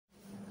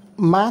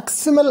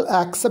Maximal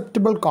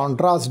acceptable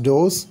contrast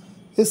dose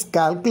is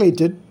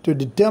calculated to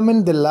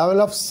determine the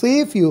level of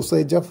safe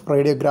usage of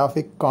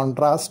radiographic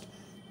contrast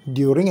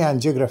during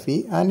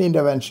angiography and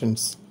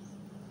interventions.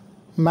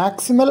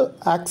 Maximal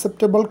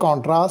acceptable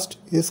contrast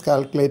is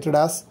calculated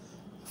as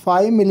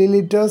 5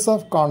 milliliters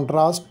of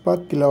contrast per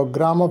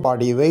kilogram of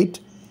body weight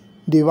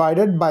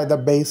divided by the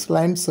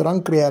baseline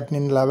serum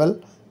creatinine level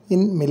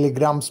in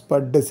milligrams per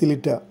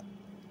deciliter.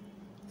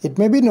 It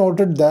may be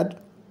noted that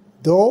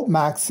though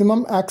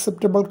maximum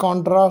acceptable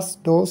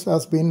contrast dose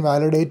has been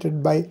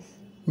validated by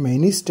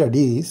many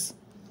studies,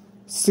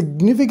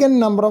 significant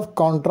number of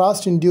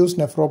contrast-induced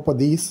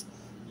nephropathies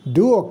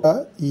do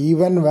occur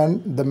even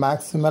when the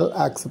maximal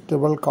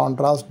acceptable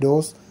contrast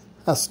dose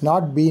has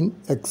not been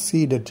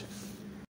exceeded.